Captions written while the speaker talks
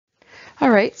All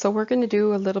right, so we're going to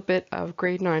do a little bit of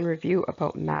grade 9 review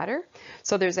about matter.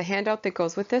 So there's a handout that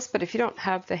goes with this, but if you don't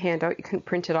have the handout, you can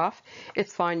print it off.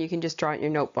 It's fine. You can just draw it in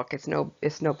your notebook. It's no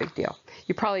big deal.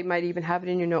 You probably might even have it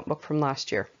in your notebook from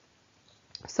last year.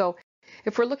 So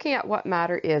if we're looking at what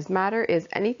matter is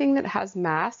anything that has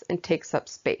mass and takes up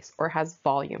space or has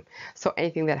volume. So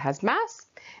anything that has mass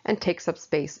and takes up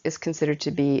space is considered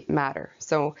to be matter.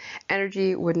 So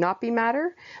energy would not be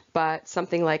matter, but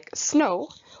something like snow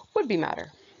would be matter.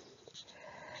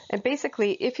 And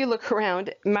basically, if you look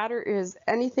around, matter is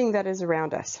anything that is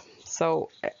around us. So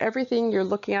everything you're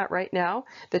looking at right now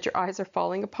that your eyes are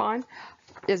falling upon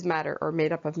is matter or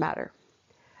made up of matter.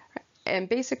 And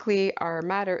basically, our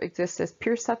matter exists as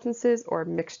pure substances or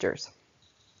mixtures.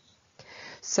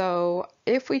 So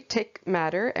if we take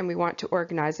matter and we want to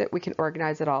organize it, we can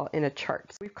organize it all in a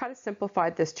chart. We've kind of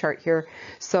simplified this chart here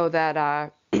so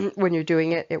that when you're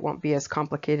doing it, it won't be as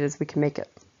complicated as we can make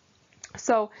it.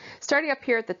 So starting up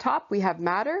here at the top, we have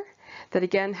matter that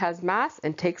again has mass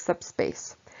and takes up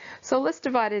space. So let's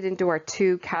divide it into our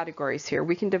two categories here.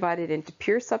 We can divide it into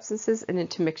pure substances and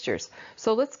into mixtures.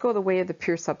 So let's go the way of the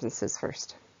pure substances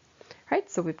first. Right,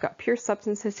 so we've got pure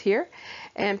substances here,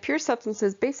 and pure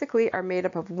substances basically are made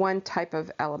up of one type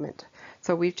of element.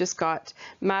 So we've just got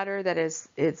matter that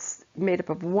it's made up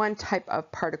of one type of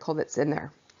particle that's in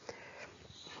there.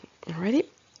 Alrighty.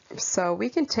 So we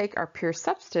can take our pure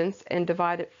substance and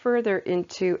divide it further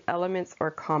into elements or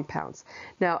compounds.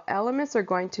 Now, elements are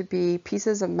going to be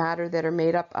pieces of matter that are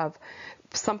made up of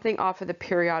something off of the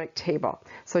periodic table.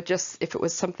 So just if it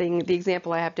was something, the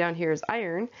example I have down here is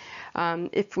iron.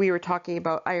 If we were talking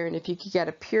about iron, if you could get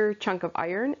a pure chunk of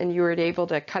iron and you were able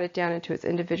to cut it down into its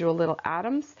individual little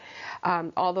atoms,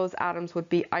 all those atoms would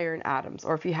be iron atoms.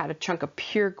 Or if you had a chunk of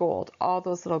pure gold, all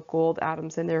those little gold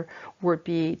atoms in there would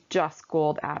be just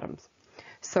gold atoms.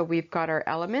 So we've got our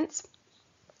elements,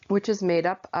 which is made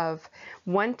up of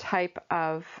one type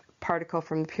of particle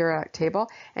from the periodic table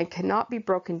and cannot be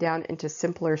broken down into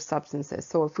simpler substances.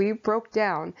 So if we broke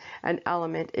down an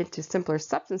element into simpler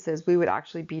substances, we would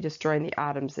actually be destroying the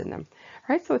atoms in them.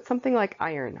 Right? So it's something like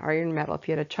iron metal. If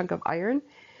you had a chunk of iron,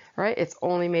 right, it's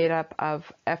only made up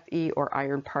of Fe or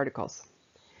iron particles.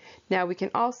 Now we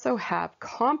can also have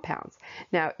compounds.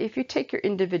 Now if you take your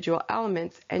individual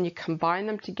elements and you combine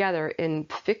them together in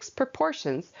fixed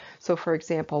proportions, so for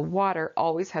example water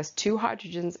always has 2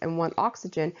 hydrogens and 1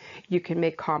 oxygen, you can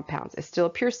make compounds. It's still a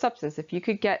pure substance. If you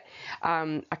could get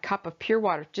a cup of pure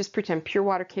water, just pretend pure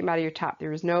water came out of your tap.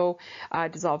 There was no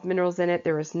dissolved minerals in it,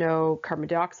 there was no carbon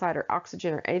dioxide or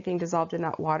oxygen or anything dissolved in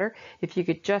that water. If you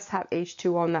could just have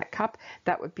H2O in that cup,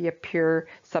 that would be a pure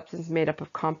substance made up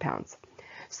of compounds.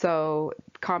 So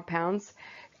compounds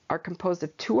are composed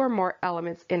of 2 or more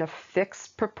elements in a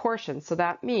fixed proportion. So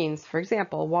that means, for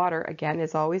example, water again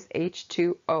is always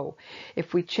H2O.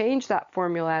 If we change that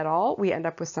formula at all, we end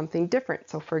up with something different.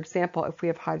 So for example, if we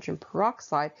have hydrogen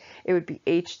peroxide, it would be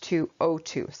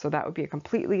H2O2. So that would be a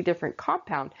completely different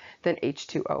compound than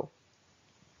H2O.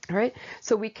 All right,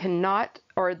 so we cannot,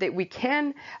 or that we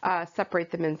can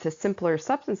separate them into simpler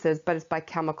substances, but it's by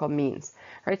chemical means.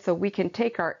 Right, so we can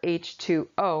take our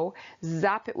H2O,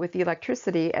 zap it with the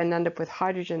electricity, and end up with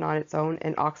hydrogen on its own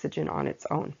and oxygen on its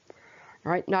own.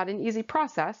 All right, not an easy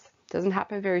process. Doesn't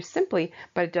happen very simply,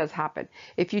 but it does happen.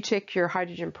 If you take your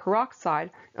hydrogen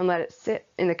peroxide and let it sit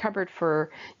in the cupboard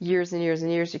for years and years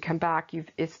and years, you come back,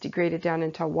 it's degraded down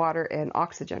into water and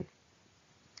oxygen.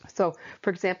 So,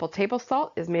 for example, table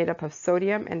salt is made up of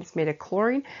sodium and it's made of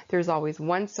chlorine. There's always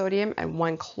 1 sodium and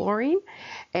 1 chlorine,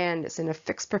 and it's in a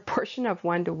fixed proportion of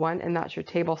 1 to 1, and that's your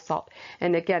table salt.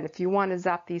 And again, if you want to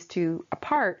zap these two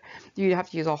apart, you have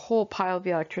to use a whole pile of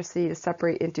electricity to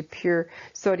separate into pure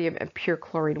sodium and pure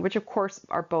chlorine, which of course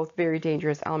are both very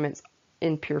dangerous elements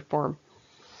in pure form.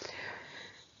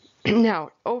 Now,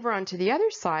 over onto the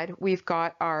other side, we've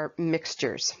got our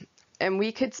mixtures. And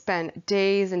we could spend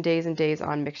days and days and days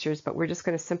on mixtures, but we're just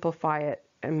going to simplify it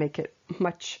and make it we're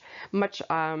just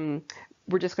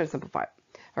going to simplify it.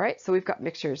 All right, so we've got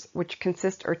mixtures, which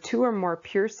consist of 2 or more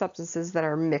pure substances that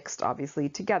are mixed, obviously,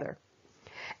 together.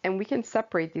 And we can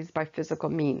separate these by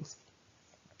physical means.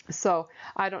 So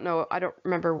I don't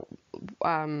remember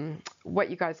what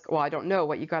you guys, well, I don't know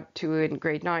what you got to in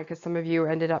grade 9, because some of you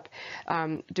ended up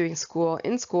doing school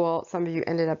in school, some of you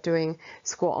ended up doing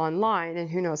school online, and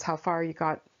who knows how far you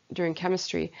got during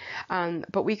chemistry.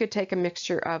 But we could take a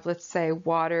mixture of, let's say,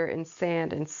 water and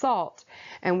sand and salt,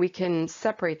 and we can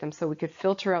separate them. So we could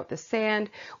filter out the sand,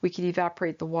 we could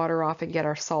evaporate the water off and get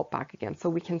our salt back again. So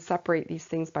we can separate these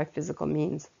things by physical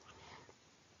means.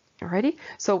 Alrighty,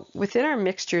 so within our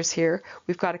mixtures here,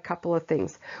 we've got a couple of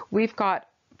things. We've got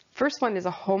First one is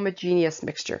a homogeneous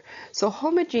mixture. So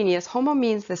homogeneous, homo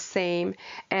means the same,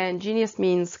 and geneous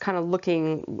means kind of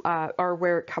looking or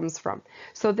where it comes from.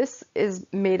 So this is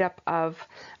made up of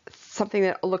something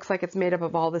that looks like it's made up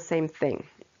of all the same thing.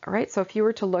 All right, so if you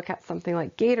were to look at something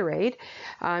like Gatorade,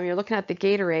 you're looking at the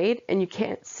Gatorade and you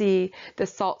can't see the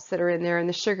salts that are in there and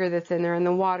the sugar that's in there and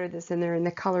the water that's in there and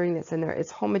the coloring that's in there. It's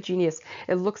homogeneous.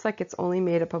 It looks like it's only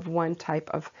made up of one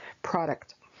type of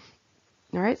product.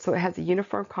 All right, so it has a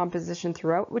uniform composition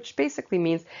throughout, which basically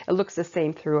means it looks the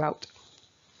same throughout.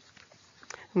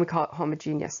 And we call it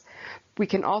homogeneous. We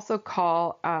can also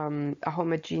call a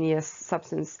homogeneous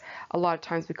substance, a lot of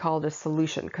times we call it a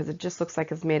solution because it just looks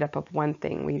like it's made up of one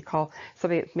thing. We call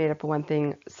something that's made up of one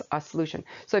thing a solution.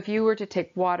 So if you were to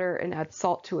take water and add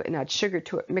salt to it and add sugar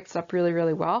to it, mix it up really,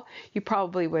 really well, you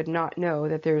probably would not know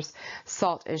that there's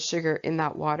salt and sugar in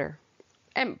that water.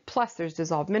 And plus there's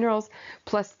dissolved minerals,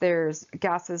 plus there's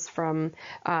gases from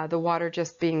the water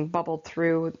just being bubbled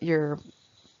through your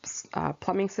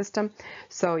plumbing system.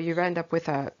 So you end up with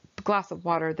a glass of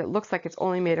water that looks like it's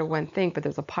only made of one thing, but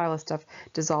there's a pile of stuff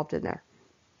dissolved in there.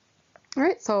 All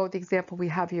right, so the example we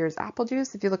have here is apple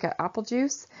juice. If you look at apple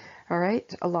juice, all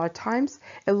right, a lot of times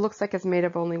it looks like it's made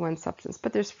of only one substance,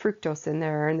 but there's fructose in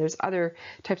there and there's other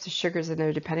types of sugars in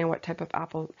there depending on what type of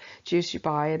apple juice you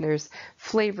buy, and there's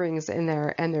flavorings in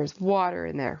there and there's water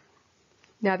in there.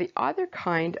 Now the other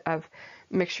kind of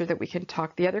mixture that we can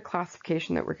talk, the other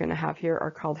classification that we're going to have here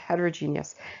are called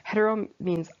heterogeneous. Hetero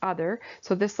means other,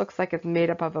 so this looks like it's made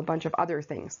up of a bunch of other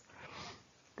things.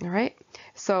 All right,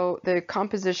 so the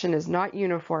composition is not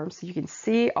uniform, so you can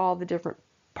see all the different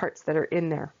parts that are in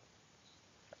there.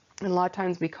 And a lot of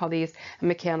times we call these a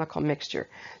mechanical mixture.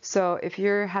 So if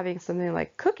you're having something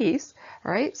like cookies,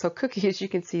 all right, so cookies, you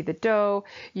can see the dough,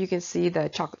 you can see the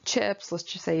chocolate chips, let's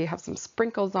just say you have some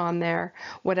sprinkles on there,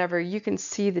 whatever, you can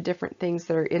see the different things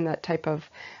that are in that type of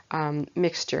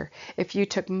mixture. If you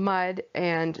took mud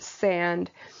and sand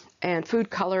and food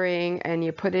coloring and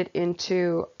you put it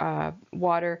into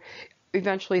water,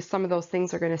 eventually some of those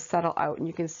things are going to settle out and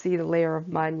you can see the layer of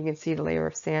mud and you can see the layer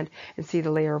of sand and see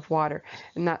the layer of water,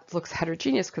 and that looks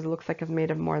heterogeneous because it looks like it's made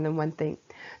of more than one thing.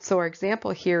 So our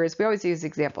example here is, we always use the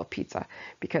example of pizza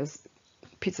because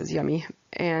pizza is yummy,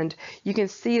 and you can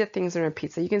see the things that are in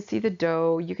pizza. You can see the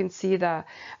dough, you can see the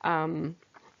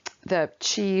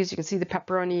cheese, you can see the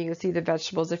pepperoni, you can see the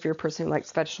vegetables if you're a person who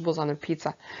likes vegetables on their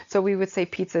pizza. So we would say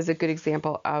pizza is a good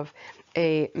example of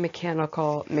a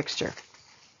mechanical mixture.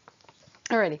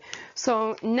 Alrighty,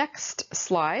 so next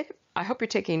slide. I hope you're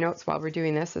taking notes while we're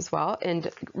doing this as well. And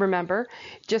remember,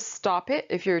 just stop it.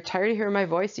 If you're tired of hearing my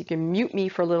voice, you can mute me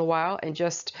for a little while and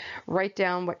just write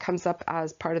down what comes up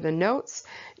as part of the notes.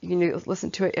 You can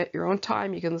listen to it at your own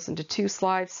time. You can listen to 2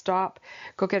 slides, stop,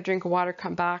 go get a drink of water,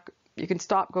 come back. You can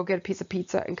stop, go get a piece of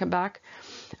pizza and come back.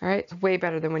 All right, it's way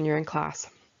better than when you're in class.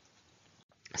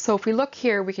 So if we look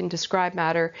here, we can describe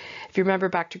matter. If you remember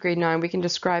back to grade 9, we can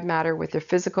describe matter with their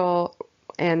physical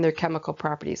and their chemical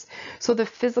properties. So the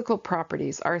physical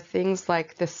properties are things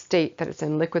like the state that it's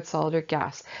in, liquid, solid, or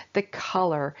gas, the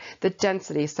color, the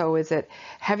density, so is it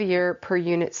heavier per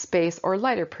unit space or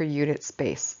lighter per unit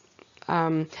space.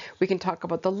 We can talk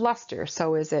about the luster,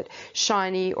 so is it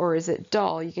shiny or is it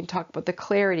dull? You can talk about the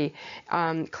clarity.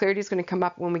 Clarity is going to come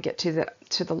up when we get to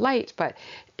the light, but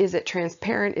is it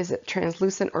transparent, is it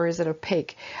translucent, or is it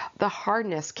opaque? The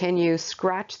hardness, can you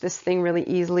scratch this thing really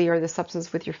easily or the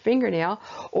substance with your fingernail,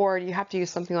 or do you have to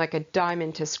use something like a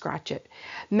diamond to scratch it?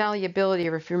 Malleability,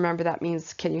 or if you remember, that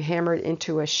means can you hammer it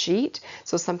into a sheet?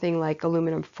 So something like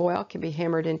aluminum foil can be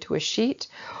hammered into a sheet.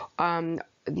 The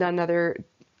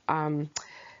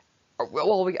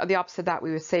opposite of that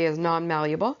we would say is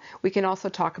non-malleable. We can also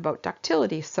talk about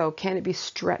ductility. So can it be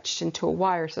stretched into a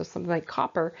wire? So something like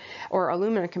copper or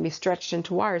aluminum can be stretched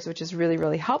into wires, which is really,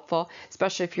 really helpful,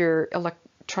 especially if you're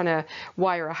trying to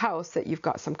wire a house, that you've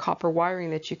got some copper wiring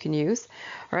that you can use,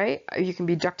 right? You can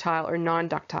be ductile or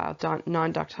non-ductile.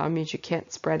 Non-ductile means you can't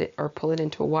spread it or pull it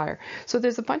into a wire. So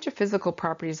there's a bunch of physical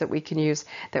properties that we can use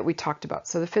that we talked about.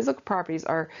 So the physical properties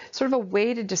are sort of a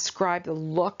way to describe the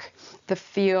look, the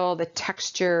feel, the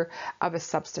texture of a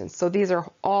substance. So these are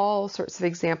all sorts of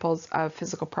examples of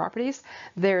physical properties.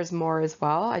 There's more as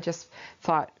well. I just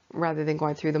thought rather than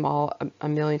going through them all a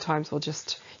million times,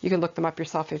 you can look them up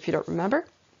yourself if you don't remember.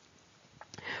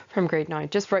 from grade 9.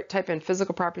 Just type in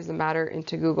physical properties of matter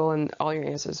into Google and all your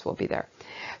answers will be there.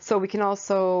 So we can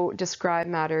also describe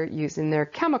matter using their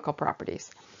chemical properties.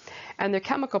 And their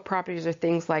chemical properties are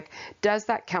things like, does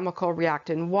that chemical react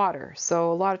in water?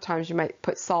 So a lot of times you might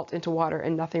put salt into water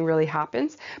and nothing really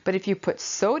happens. But if you put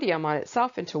sodium on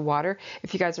itself into water,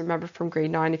 if you guys remember from grade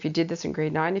 9, if you did this in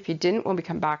grade 9, if you didn't, when we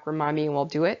come back, remind me and we'll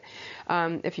do it.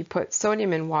 If you put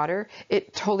sodium in water,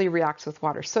 it totally reacts with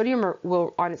water. Sodium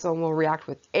will, on its own, will react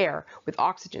with air, with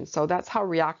oxygen. So that's how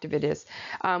reactive it is.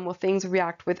 Will things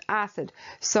react with acid?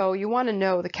 So you want to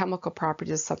know the chemical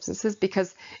properties of substances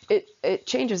because it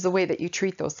changes the way that you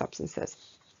treat those substances.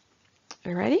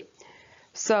 Alrighty?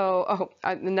 So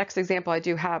the next example I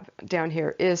do have down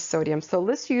here is sodium. So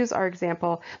let's use our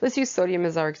example. Let's use sodium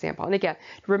as our example. And again,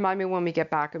 remind me when we get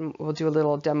back and we'll do a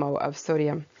little demo of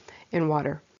sodium in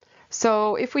water.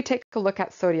 So if we take a look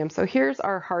at sodium, so here's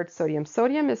our hard sodium.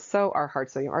 Sodium is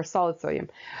our solid sodium.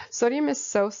 Sodium is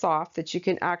so soft that you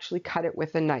can actually cut it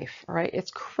with a knife, all right?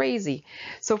 It's crazy.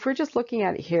 So if we're just looking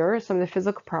at it here, some of the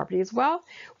physical properties, well,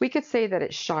 we could say that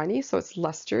it's shiny, so its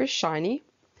luster is shiny.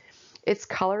 Its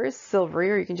color is silvery,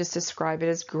 or you can just describe it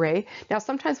as gray. Now,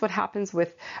 sometimes what happens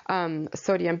with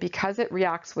sodium, because it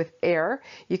reacts with air,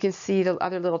 you can see the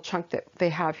other little chunk that they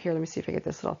have here. Let me see if I get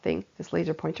this little thing, this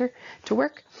laser pointer, to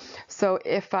work. So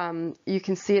if you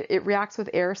can see it reacts with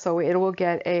air, so it will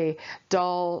get a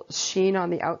dull sheen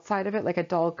on the outside of it, like a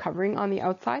dull covering on the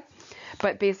outside.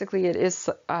 But basically, it is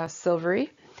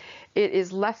silvery. It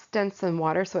is less dense than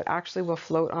water, so it actually will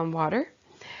float on water.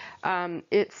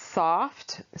 It's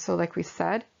soft, so like we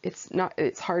said,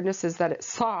 its hardness is that it's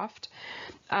soft.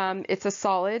 It's a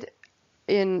solid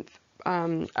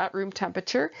at room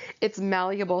temperature. It's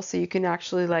malleable, so you can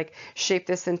actually like shape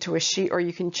this into a sheet, or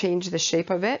you can change the shape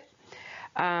of it.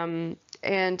 And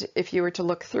if you were to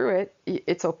look through it,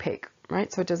 it's opaque,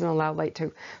 right? So it doesn't allow light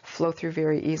to flow through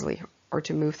very easily, or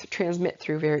to transmit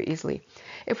through very easily.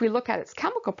 If we look at its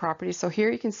chemical properties, so here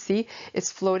you can see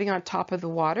it's floating on top of the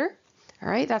water. All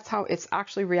right, that's how it's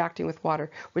actually reacting with water,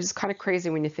 which is kind of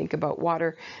crazy when you think about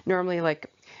water. Normally,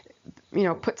 like, you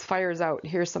know, puts fires out.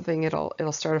 Here's something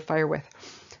it'll start a fire with.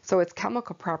 So its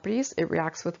chemical properties, it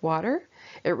reacts with water.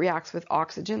 It reacts with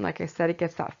oxygen. Like I said, it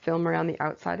gets that film around the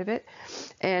outside of it.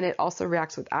 And it also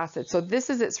reacts with acid. So this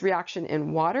is its reaction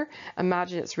in water.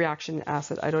 Imagine its reaction in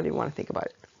acid. I don't even want to think about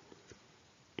it.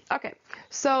 Okay,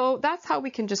 so that's how we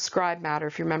can describe matter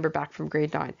if you remember back from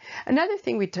grade 9. Another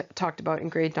thing we talked about in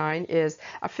grade 9 is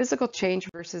a physical change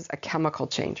versus a chemical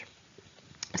change.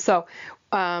 So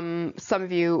some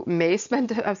of you may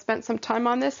have spent some time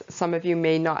on this. Some of you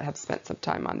may not have spent some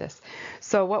time on this.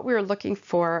 So what we're looking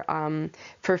for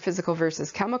physical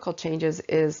versus chemical changes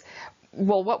is,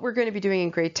 well, what we're going to be doing in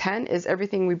grade 10 is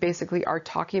everything we basically are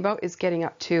talking about is getting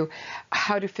up to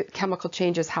how do chemical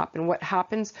changes happen, what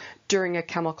happens during a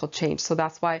chemical change. So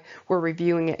that's why we're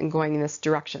reviewing it and going in this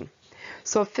direction.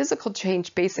 So a physical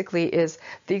change basically is,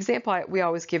 the example we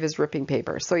always give is ripping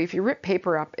paper. So if you rip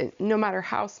paper up, no matter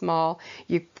how small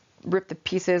you rip the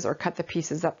pieces or cut the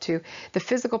pieces up to, the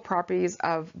physical properties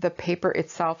of the paper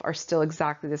itself are still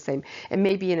exactly the same. It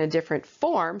may be in a different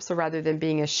form, so rather than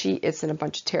being a sheet, it's in a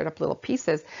bunch of teared up little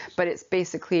pieces, but it's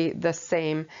basically the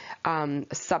same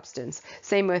substance.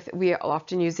 Same with, we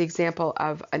often use the example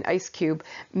of an ice cube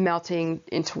melting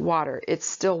into water. It's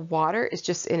still water, it's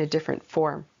just in a different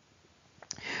form.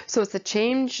 So it's a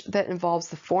change that involves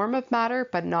the form of matter,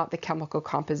 but not the chemical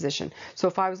composition. So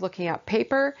if I was looking at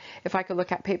paper, if I could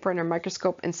look at paper under a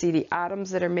microscope and see the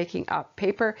atoms that are making up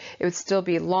paper, it would still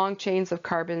be long chains of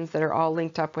carbons that are all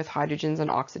linked up with hydrogens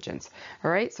and oxygens. All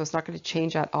right, so it's not going to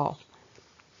change at all.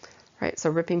 Right,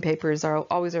 so ripping paper is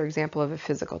always our example of a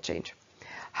physical change.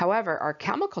 However, our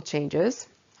chemical changes,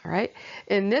 all right,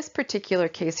 in this particular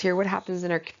case here, what happens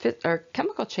in our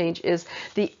chemical change is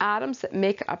the atoms that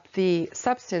make up the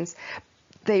substance,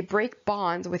 they break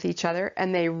bonds with each other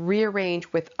and they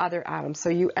rearrange with other atoms. So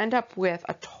you end up with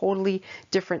a totally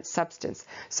different substance.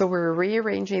 So we're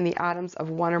rearranging the atoms of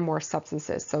one or more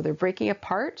substances. So they're breaking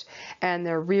apart and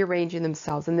they're rearranging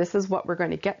themselves. And this is what we're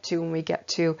going to get to when we get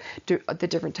to the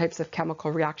different types of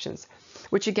chemical reactions.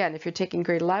 Which again, if you're taking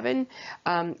grade 11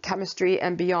 chemistry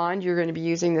and beyond, you're going to be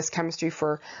using this chemistry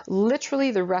for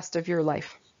literally the rest of your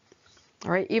life. All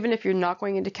right, even if you're not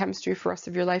going into chemistry for the rest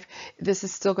of your life, this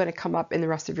is still going to come up in the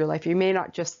rest of your life. You may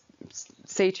not just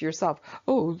say to yourself,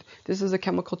 oh, this is a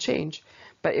chemical change,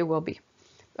 but it will be.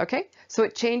 Okay, so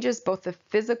it changes both the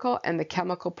physical and the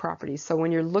chemical properties. So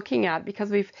when you're looking at,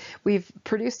 because we've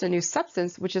produced a new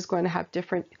substance, which is going to have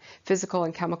different physical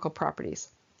and chemical properties.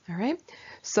 All right,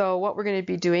 so what we're going to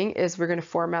be doing is we're going to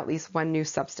form at least one new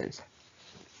substance.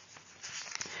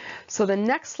 So the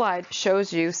next slide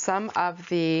shows you some of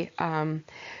the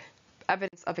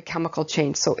evidence of a chemical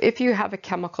change. So if you have a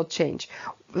chemical change,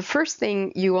 the first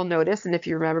thing you will notice, and if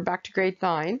you remember back to grade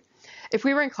 9, if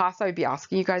we were in class, I would be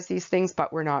asking you guys these things,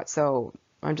 but we're not, so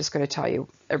I'm just going to tell you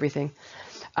everything.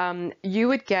 You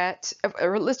would get,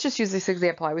 or let's just use this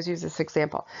example. I always use this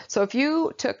example. So if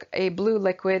you took a blue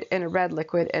liquid and a red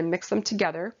liquid and mixed them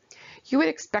together, you would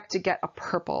expect to get a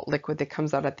purple liquid that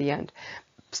comes out at the end.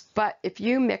 But if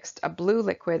you mixed a blue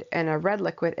liquid and a red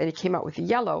liquid and it came out with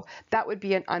yellow, that would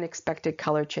be an unexpected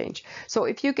color change. So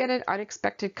if you get an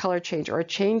unexpected color change or a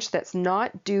change that's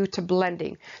not due to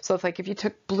blending, so if you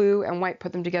took blue and white,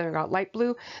 put them together and got light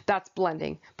blue, that's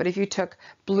blending. But if you took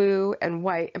blue and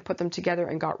white and put them together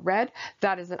and got red,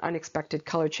 that is an unexpected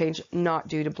color change, not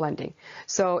due to blending.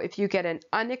 So if you get an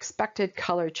unexpected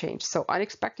color change, so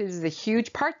unexpected is a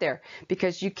huge part there,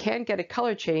 because you can get a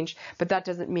color change, but that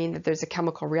doesn't mean that there's a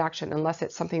chemical reaction unless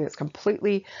it's something that's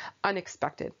completely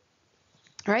unexpected.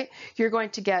 All right, you're going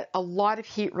to get a lot of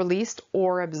heat released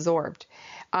or absorbed.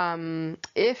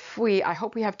 I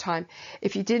hope we have time.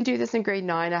 If you didn't do this in grade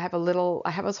 9, I have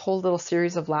a whole little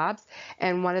series of labs,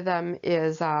 and one of them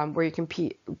is where you can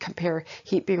compare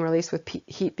heat being released with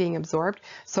heat being absorbed.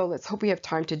 So let's hope we have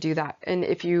time to do that. And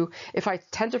if I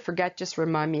tend to forget, just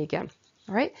remind me again.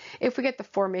 All right, if we get the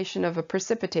formation of a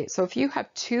precipitate, so if you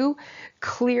have two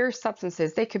clear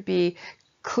substances, they could be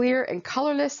clear and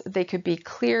colorless, they could be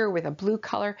clear with a blue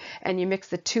color, and you mix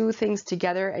the two things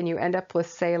together and you end up with,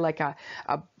 say, like a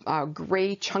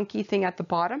gray chunky thing at the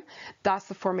bottom. That's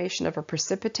the formation of a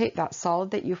precipitate. That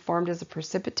solid that you formed as a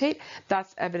precipitate,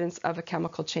 that's evidence of a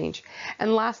chemical change.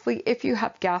 And lastly, if you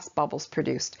have gas bubbles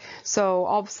produced, so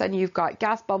all of a sudden you've got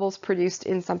gas bubbles produced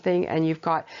in something and you've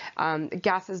got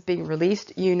gases being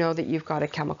released, you know that you've got a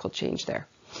chemical change there.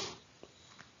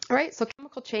 All right, so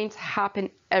chemical changes happen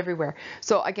everywhere.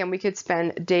 So again, we could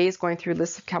spend days going through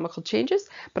lists of chemical changes,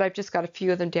 but I've just got a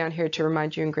few of them down here to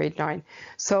remind you in grade 9.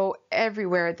 So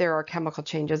everywhere there are chemical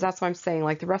changes. That's why I'm saying,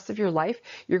 like, the rest of your life,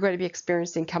 you're going to be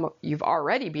experiencing you've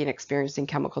already been experiencing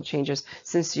chemical changes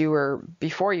since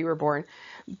before you were born,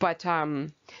 but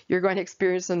you're going to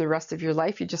experience them the rest of your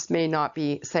life. You just may not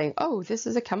be saying, oh, this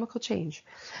is a chemical change.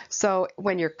 So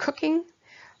when you're cooking,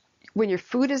 when your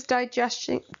food is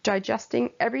digesting,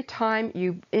 every time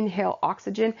you inhale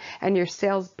oxygen and your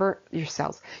cells burn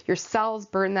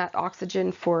that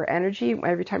oxygen for energy,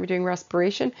 every time you're doing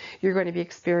respiration, you're going to be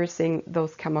experiencing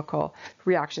those chemical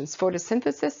reactions.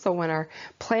 Photosynthesis, so when our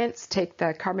plants take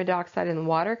the carbon dioxide in the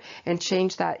water and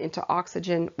change that into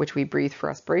oxygen, which we breathe for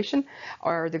respiration,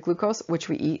 or the glucose, which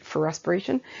we eat for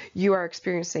respiration, you are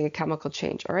experiencing a chemical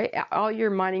change, all right? All your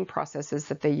mining processes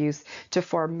that they use to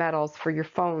form metals for your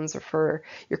phones or for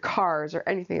your cars or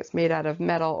anything that's made out of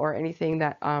metal or anything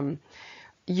that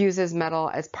uses metal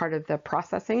as part of the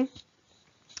processing,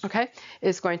 okay,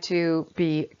 is going to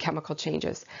be chemical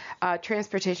changes.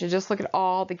 Transportation, just look at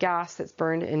all the gas that's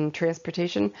burned in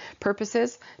transportation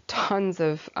purposes. Tons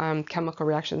of chemical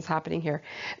reactions happening here.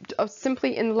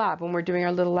 Simply in the lab, when we're doing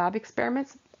our little lab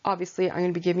experiments, obviously I'm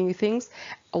going to be giving you things.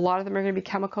 A lot of them are going to be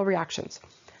chemical reactions,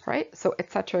 right? So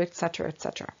et cetera, et cetera, et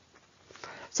cetera.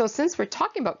 So since we're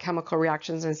talking about chemical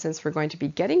reactions and since we're going to be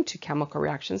getting to chemical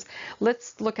reactions,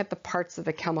 let's look at the parts of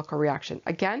the chemical reaction.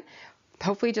 Again,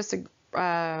 hopefully just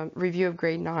a review of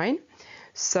grade 9.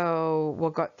 So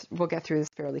we'll get through this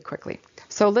fairly quickly.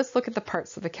 So let's look at the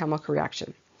parts of the chemical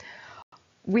reaction.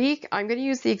 I'm going to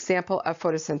use the example of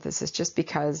photosynthesis just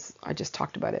because I just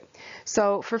talked about it.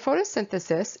 So for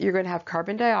photosynthesis, you're going to have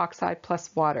carbon dioxide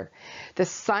plus water. The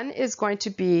sun is going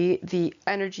to be the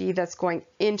energy that's going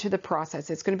into the process.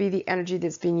 It's going to be the energy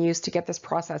that's being used to get this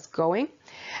process going.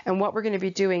 And what we're going to be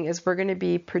doing is we're going to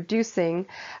be producing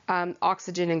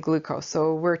oxygen and glucose.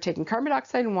 So we're taking carbon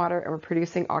dioxide and water and we're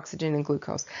producing oxygen and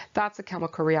glucose. That's a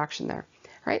chemical reaction there,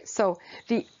 right? So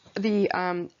the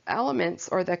elements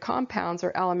or the compounds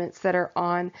or elements that are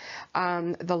on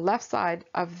the left side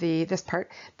of this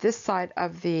side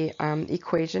of the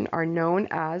equation are known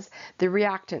as the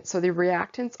reactants. So the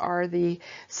reactants are the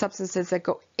substances that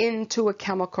go into a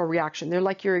chemical reaction. They're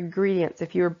like your ingredients.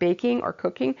 If you're baking or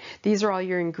cooking, these are all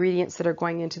your ingredients that are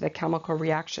going into the chemical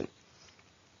reaction.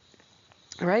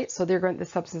 All right, so they're going the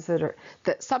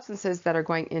substances that are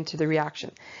going into the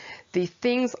reaction. The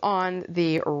things on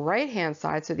the right-hand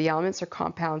side, so the elements or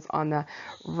compounds on the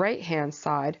right-hand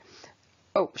side,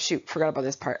 Oh, shoot, forgot about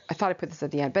this part. I thought I put this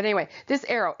at the end. But anyway, this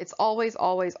arrow, it's always,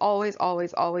 always, always,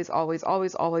 always, always, always,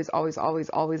 always, always, always, always,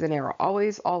 always an arrow.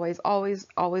 Always, always, always,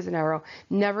 always an arrow.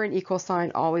 Never an equal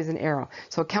sign, always an arrow.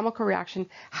 So a chemical reaction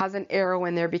has an arrow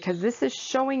in there because this is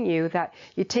showing you that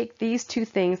you take these two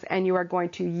things and you are going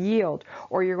to yield,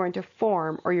 or you're going to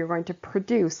form, or you're going to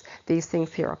produce these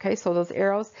things here, okay? So those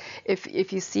arrows,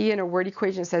 if you see in a word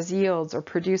equation it says yields, or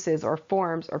produces, or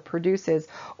forms, or produces,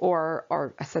 or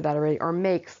I said that already, or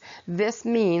makes, this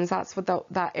means that's what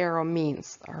that arrow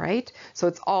means, all right? So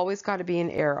it's always got to be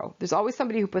an arrow. There's always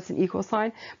somebody who puts an equal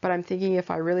sign, but I'm thinking if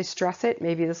I really stress it,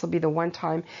 maybe this will be the one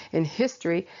time in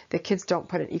history that kids don't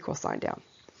put an equal sign down.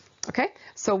 Okay,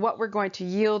 so what we're going to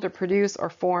yield or produce or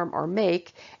form or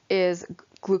make is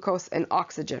glucose and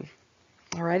oxygen.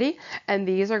 Alrighty, and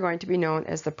these are going to be known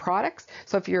as the products.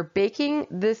 So if you're baking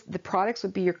this, the products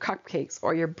would be your cupcakes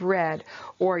or your bread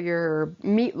or your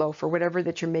meatloaf or whatever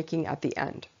that you're making at the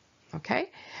end. Okay,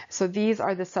 so these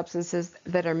are the substances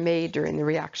that are made during the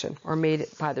reaction or made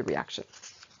by the reaction.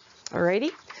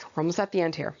 Alrighty, we're almost at the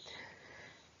end here.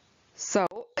 So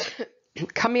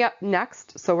coming up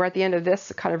next, so we're at the end of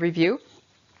this kind of review.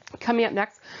 Coming up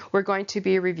next, we're going to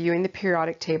be reviewing the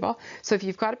periodic table. So if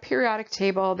you've got a periodic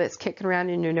table that's kicking around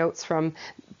in your notes from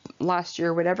last year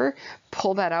or whatever,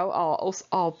 pull that out.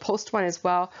 I'll post one as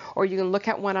well, or you can look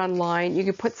at one online. You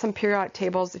can put some periodic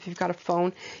tables. If you've got a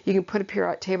phone, you can put a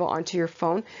periodic table onto your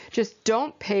phone. Just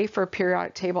don't pay for a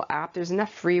periodic table app. There's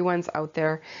enough free ones out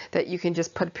there that you can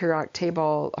just put a periodic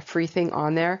table, a free thing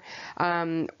on there.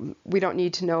 We don't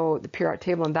need to know the periodic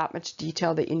table in that much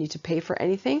detail that you need to pay for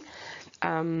anything.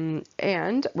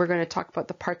 And we're going to talk about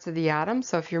the parts of the atom.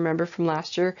 So if you remember from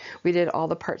last year, we did all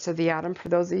the parts of the atom. For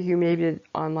those of you who maybe did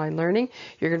online learning,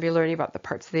 you're going to be learning about the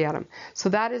parts of the atom. So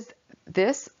that is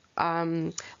this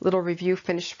little review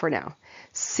finished for now.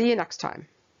 See you next time.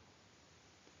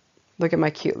 Look at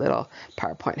my cute little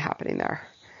PowerPoint happening there.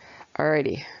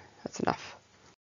 Alrighty, that's enough.